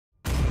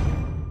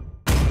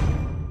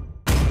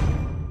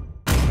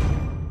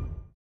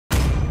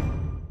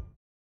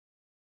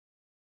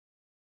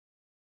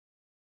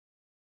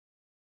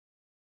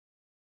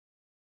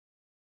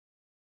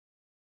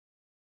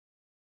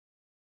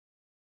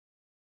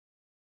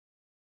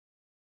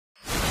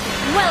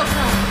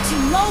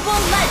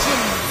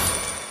Mobilelegends!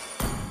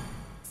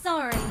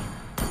 Sorry.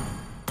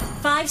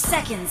 5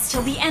 seconds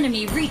till the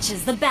enemy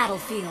reaches the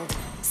battlefield.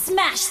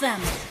 Smash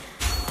them!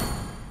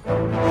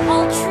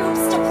 All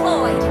troops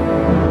deployed!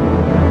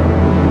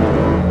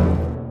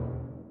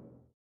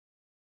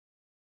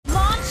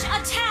 Launch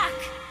attack!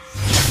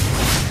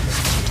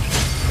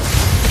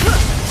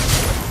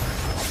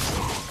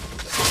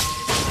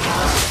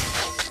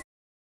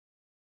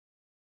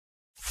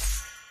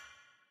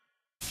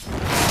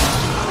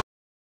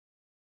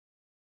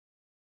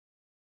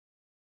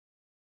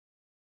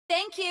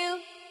 Thank you!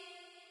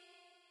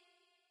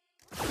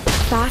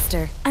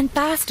 Faster and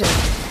faster.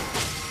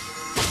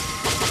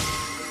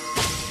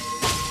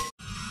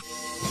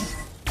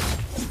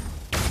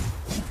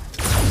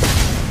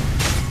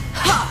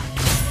 Ha!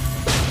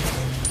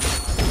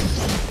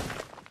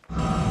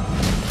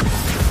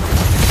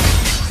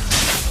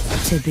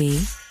 To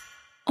be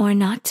or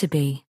not to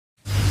be.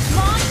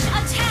 Launch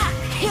attack!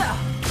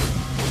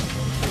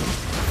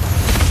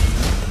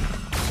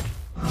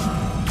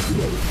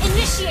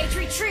 Initiate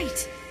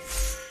retreat!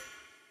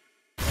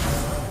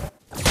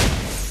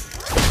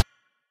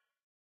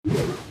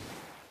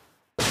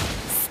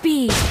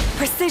 Speed,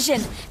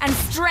 precision, and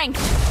strength.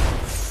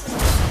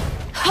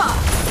 Ha!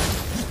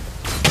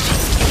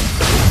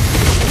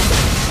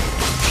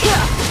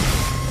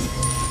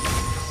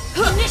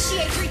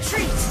 Initiate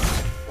retreat!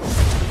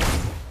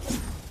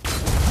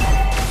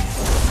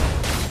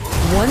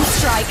 One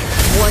strike,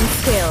 one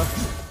skill.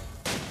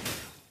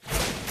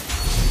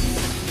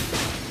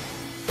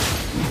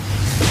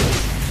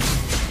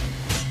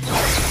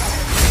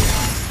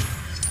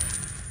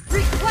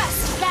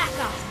 Request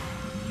backup!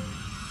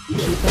 Keep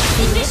up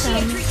the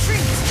Initiate rhythm.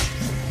 retreat!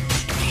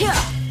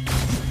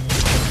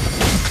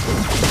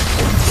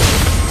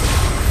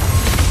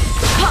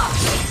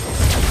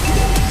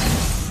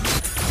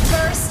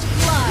 First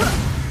blood!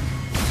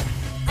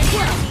 An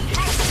enemy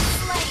has been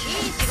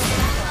slain!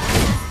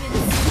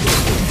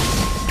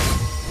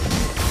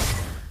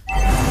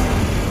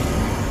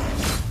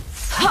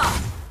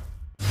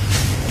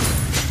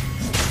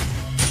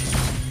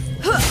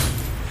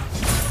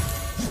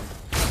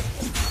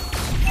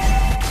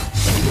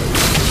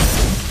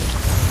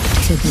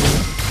 To be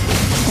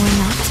or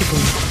not to be.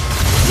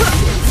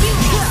 You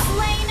have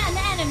slain an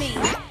enemy!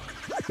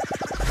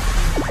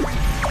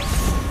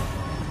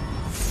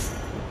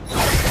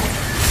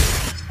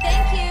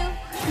 Thank you!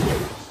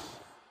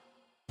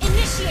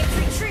 Initiate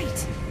retreat!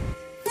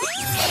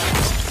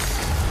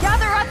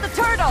 Gather up the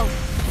turtle!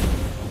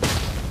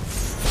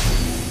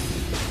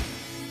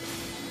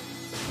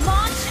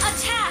 Launch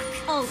attack!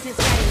 Ult is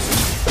ready!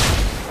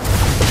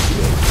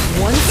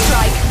 One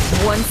strike,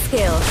 one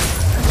skill.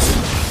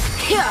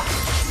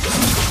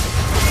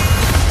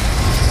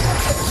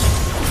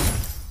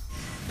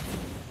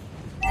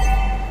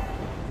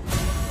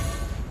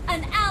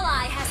 An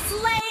ally has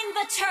slain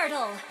the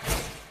turtle!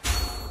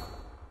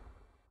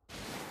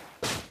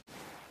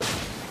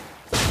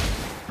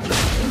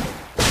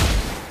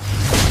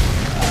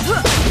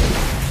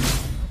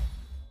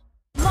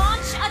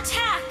 Launch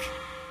attack!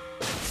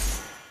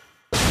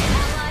 An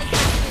ally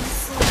has been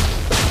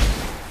slain.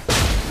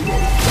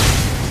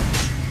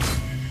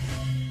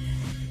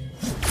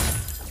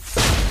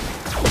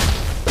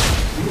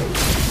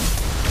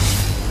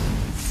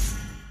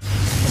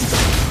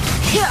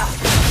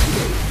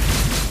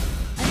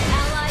 An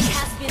ally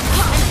has been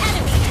An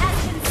enemy has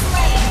been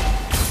slain!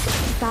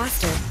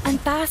 Faster and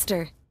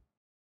faster.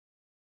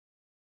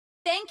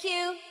 Thank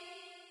you!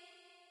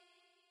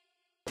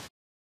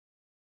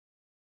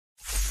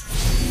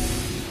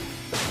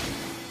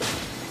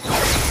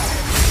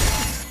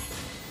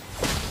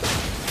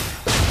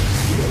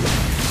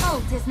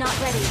 Ult is not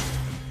ready.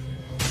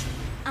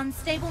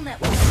 Unstable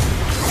network.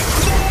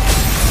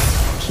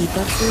 Keep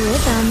up the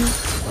rhythm.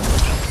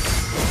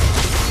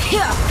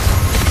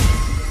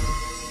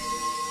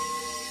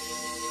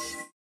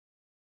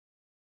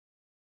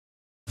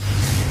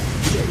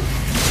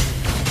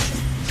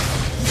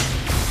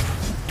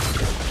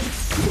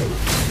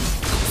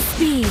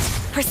 Speed,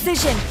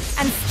 precision,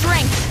 and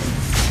strength.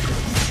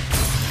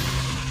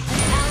 An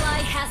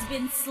ally has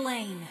been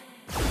slain.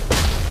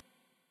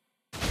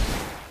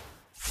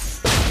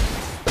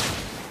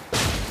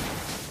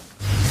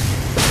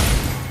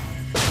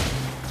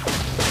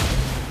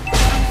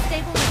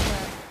 Unstable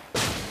network.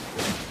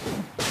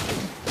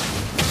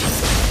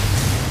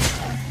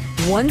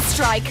 One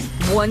strike,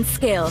 one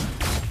skill.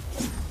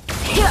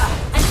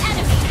 An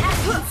enemy has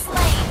been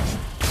slain.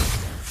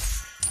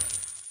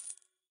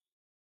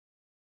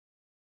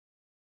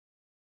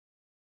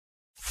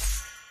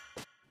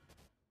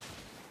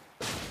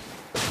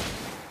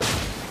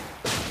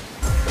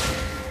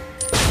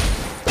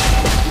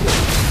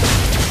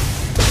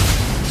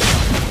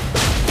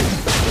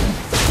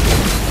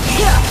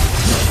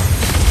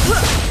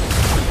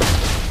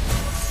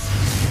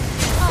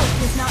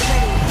 Ult is not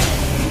ready.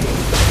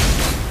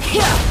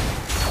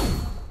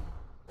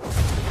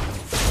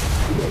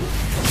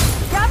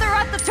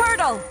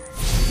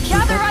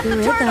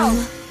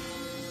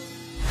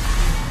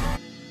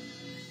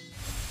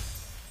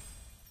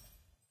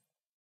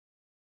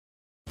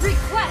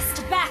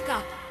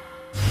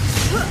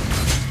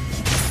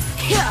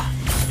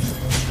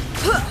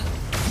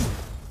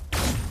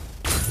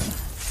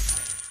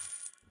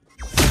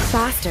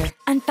 faster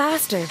and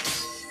faster.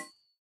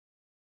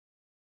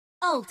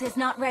 Ult is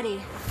not ready.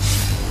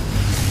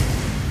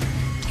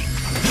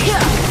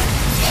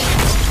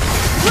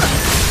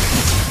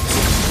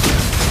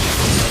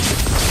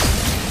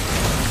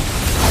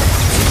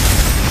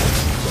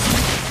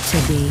 To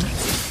be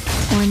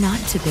or not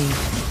to be.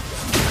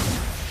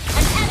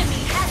 An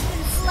enemy has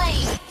been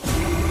slain.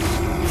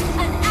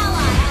 An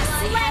ally has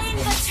slain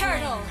the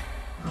turtle.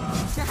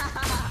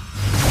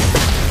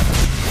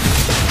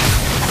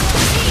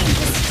 Team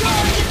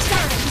destroyed the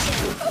turret.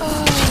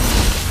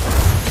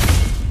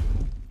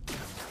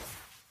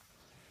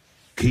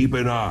 Keep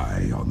an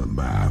eye on the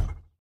map.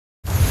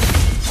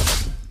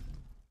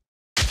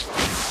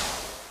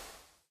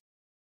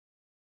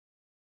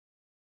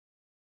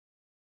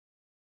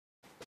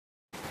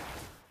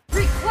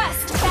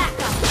 Request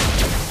backup.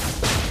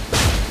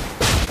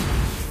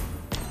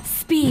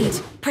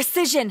 Speed,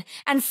 precision,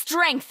 and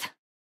strength.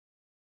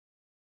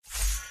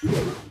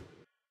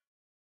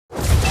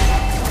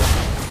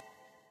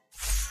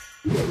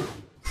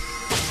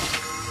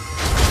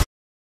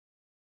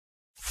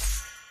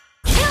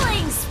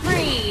 Killing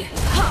spree.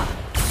 Ha.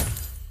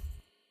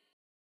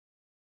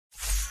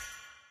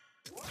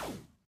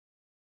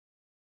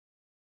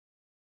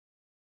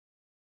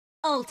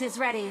 Ult is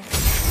ready.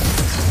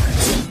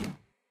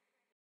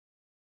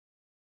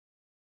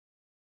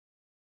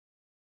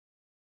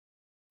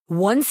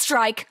 One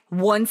strike,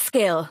 one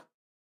skill.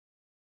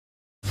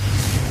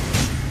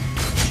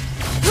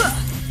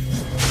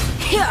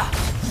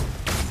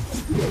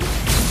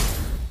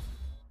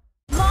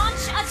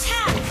 Launch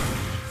attack.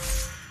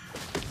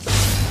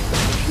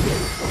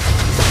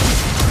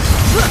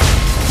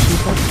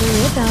 Keep up the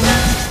rhythm.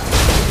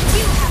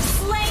 You have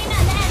slain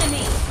an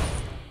enemy.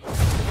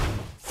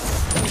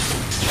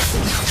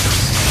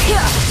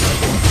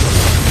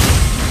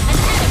 An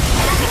enemy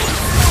has been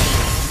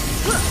slain.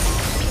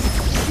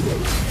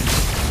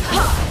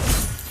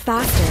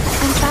 Faster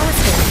and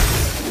faster.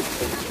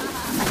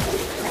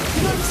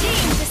 Your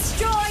team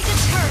destroyed a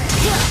turret.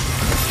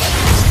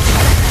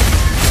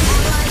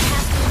 Ally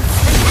has been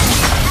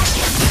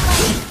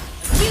slain.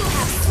 You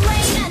have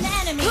slain an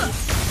enemy.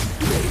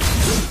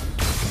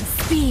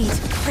 Speed,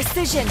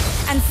 precision,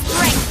 and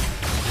strength.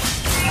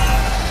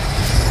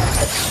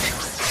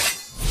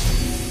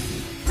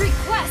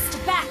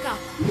 Request backup.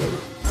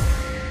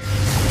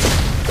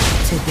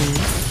 To be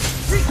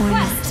or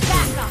not Request to be.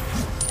 backup.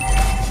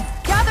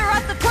 Gather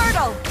up the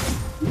turtle.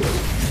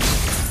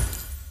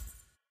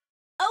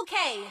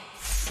 Okay.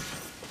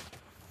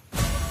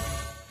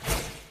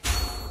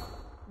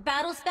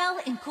 Battle spell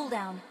in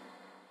cooldown.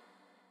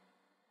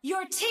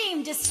 Your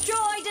team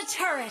destroyed a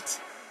turret.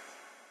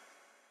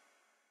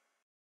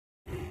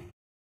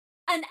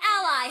 An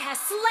ally has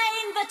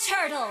slain the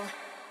turtle.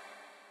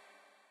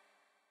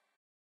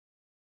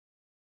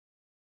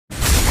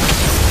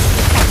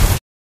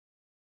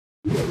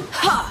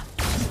 Ha!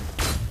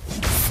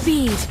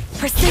 Speed,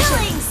 precision,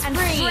 Killing and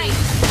spree.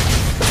 strength.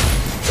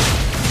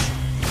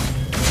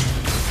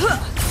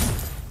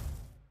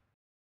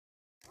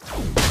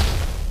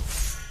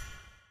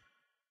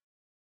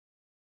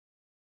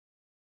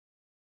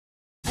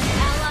 An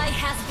ally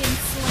has been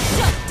slain.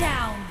 Shut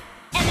down.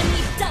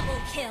 Enemy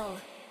double kill.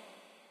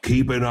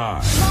 Keep an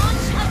eye.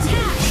 Launch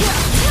attack.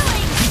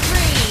 Killing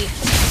spree.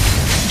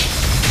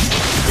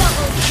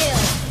 Double kill.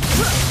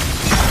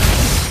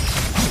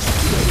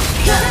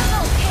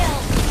 Triple kill.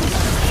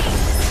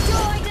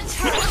 Destroyed a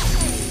turret.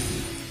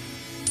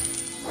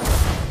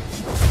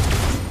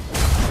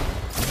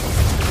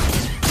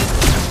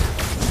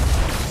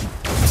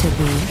 To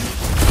be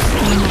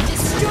or not to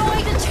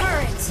Destroyed a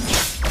turret.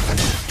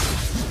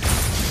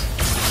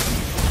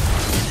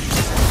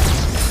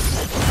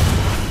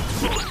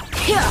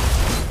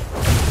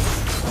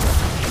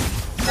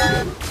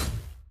 be.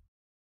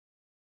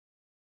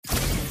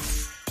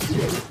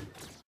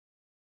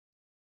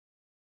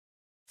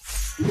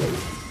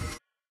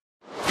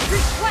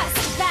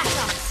 Request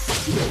backup.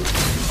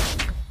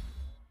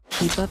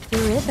 Keep up the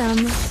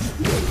rhythm.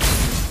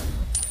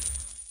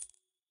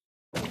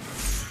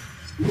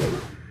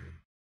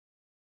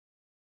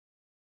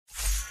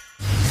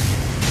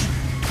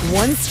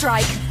 One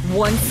strike,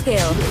 one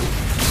skill.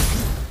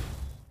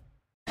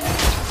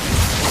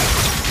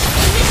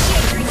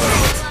 Initiate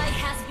retreat. Ally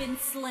has been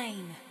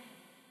slain.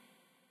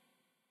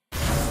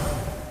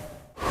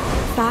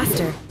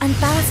 Faster and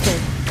faster.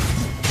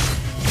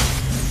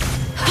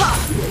 Ha!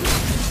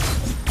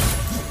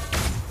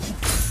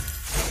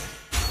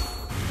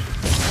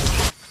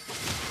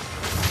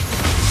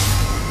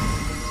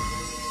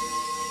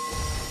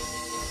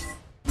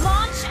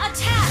 Launch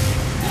attack.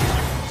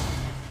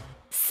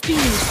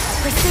 Speed,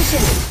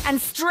 precision,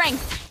 and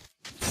strength.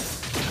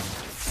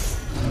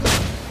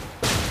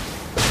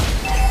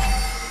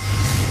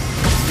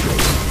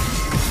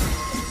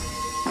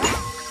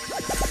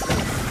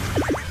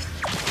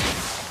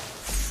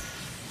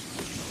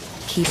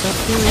 Keep up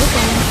the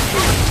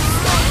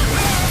rhythm.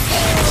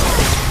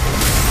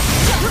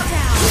 Shut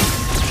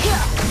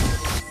down.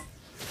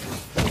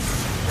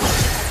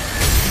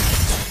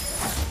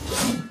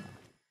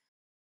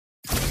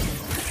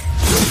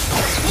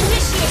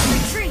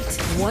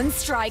 One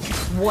strike,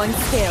 one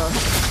kill.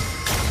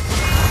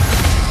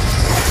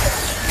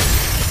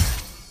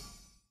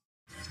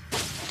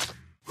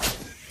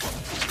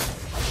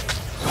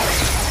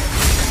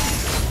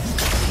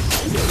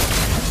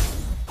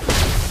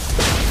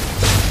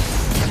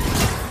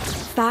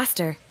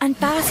 Faster and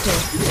faster.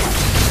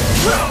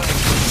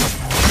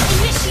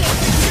 Initiate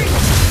retreat.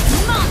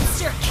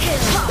 Monster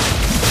kill.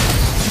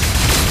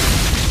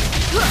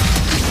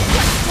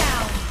 Shut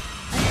down.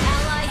 An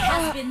ally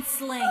has been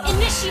slain.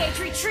 Initiate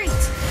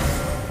retreat.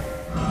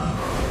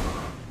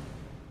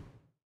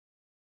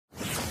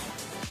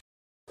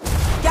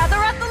 Gather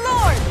at the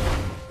Lord!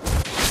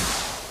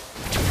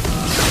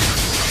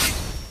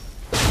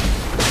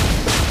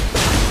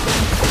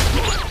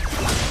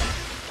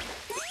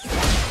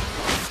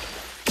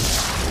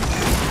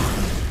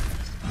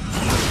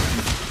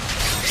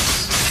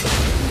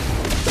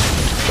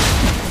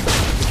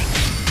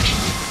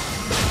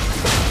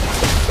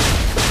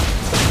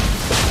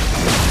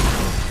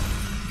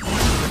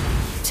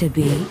 To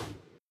be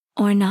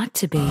or not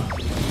to be. An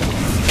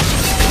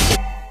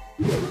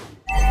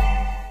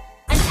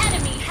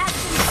enemy has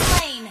been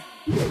slain.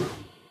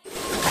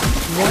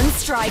 One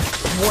strike,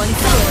 one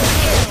Double kill.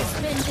 kill has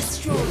been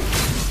destroyed.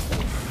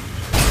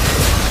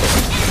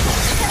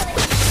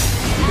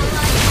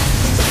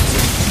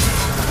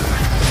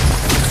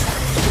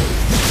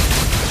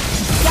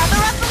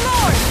 Gather at the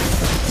Lord!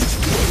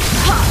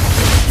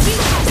 You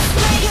have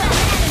slain an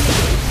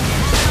enemy.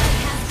 Ally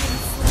has been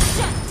slain.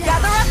 Shut down.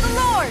 Gather at the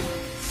Lord!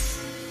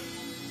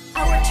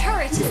 Our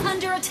turret is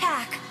under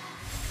attack.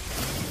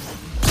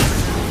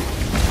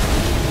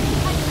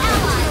 An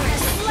ally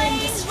has slain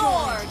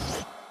Lord.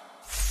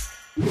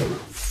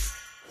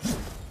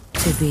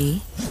 To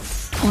be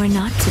or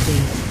not to be.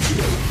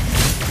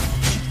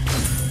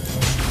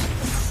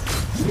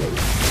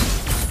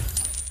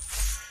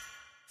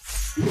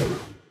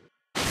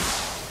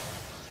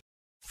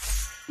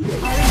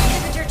 Our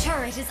inhibitor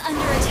turret is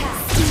under attack.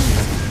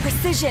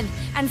 Precision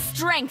and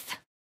strength.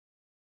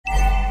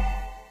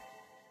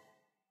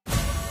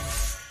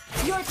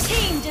 Your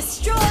team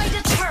destroyed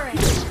a turret.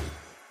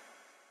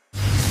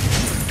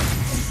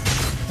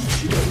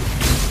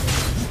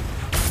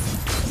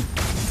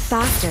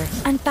 Faster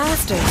and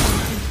faster.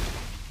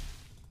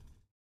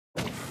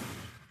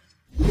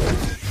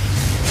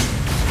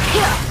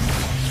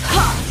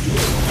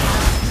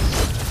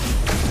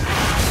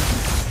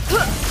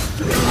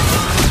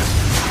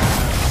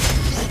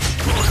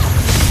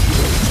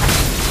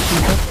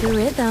 Keep up the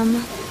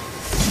rhythm.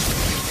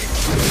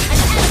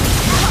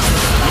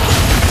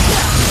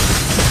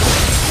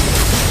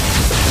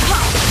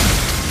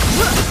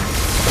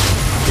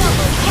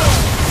 Double kill.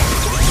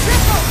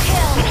 Triple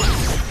kill.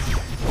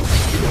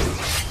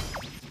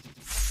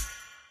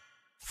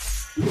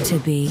 To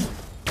be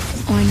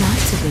or not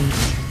to be.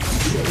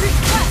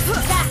 Request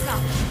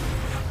backup.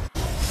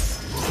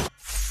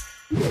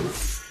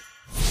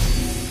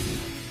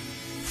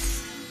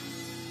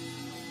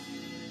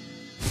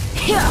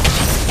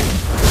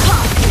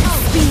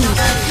 Speed,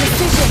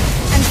 precision,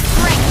 and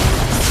strength.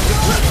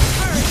 Destroy the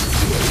turret.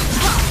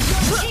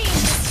 Your team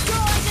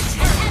destroyed the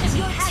turret.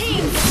 Your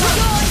team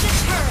destroyed the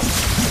turret.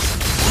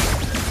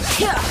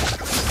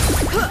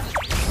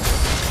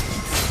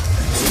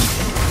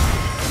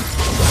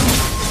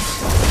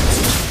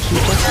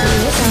 Keep up the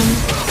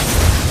rhythm.